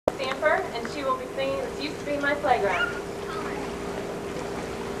Jennifer, and she will be singing "This Used to Be My Playground."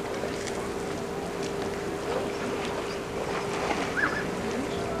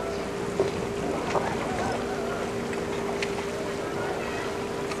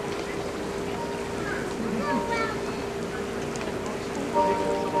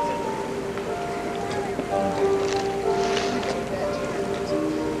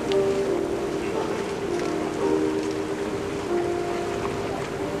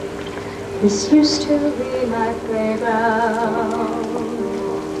 This used to be my playground.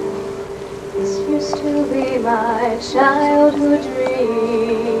 This used to be my childhood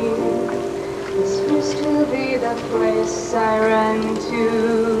dream. This used to be the place I ran to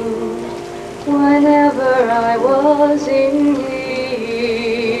whenever I was in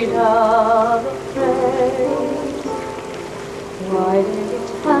need of a friend. Why did it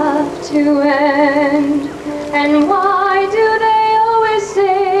have to end? And why do they always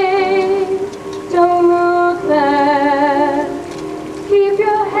say, don't look back, keep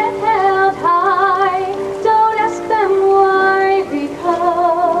your head held high, don't ask them why,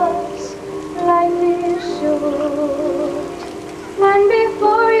 because life is short, and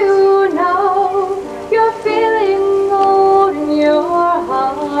before you know, you're feeling old and your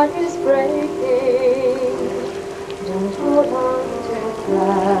heart is breaking. Don't hold on to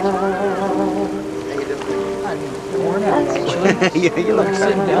that. Yeah, you look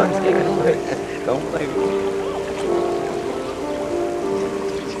sitting down, taking a break. Don't blame me.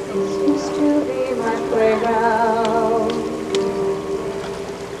 This used to be my playground.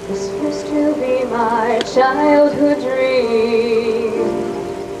 This used to be my childhood dream.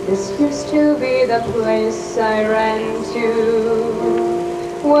 This used to be the place I ran to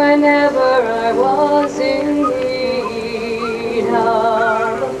whenever I was in need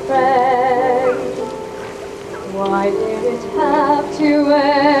of a friend. Why did it have to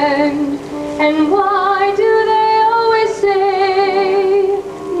end? And why do they always say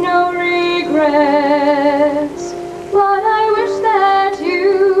no regrets? But I wish that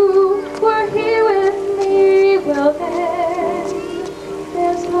you were here with me. Well then,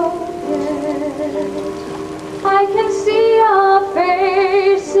 there's hope yet. I can see your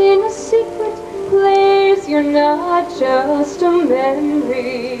face in a secret place. You're not just a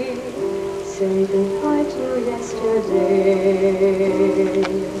memory. Say goodbye to yesterday.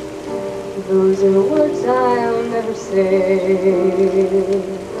 Those are words I'll never say.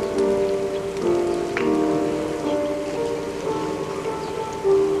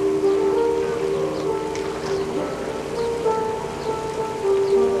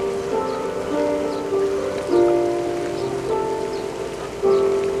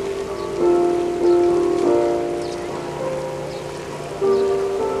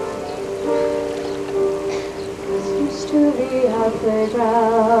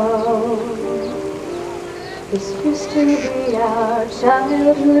 Playground. This used to be our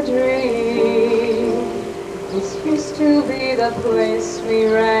childhood dream. This used to be the place we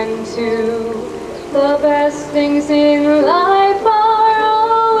ran to. The best things in life are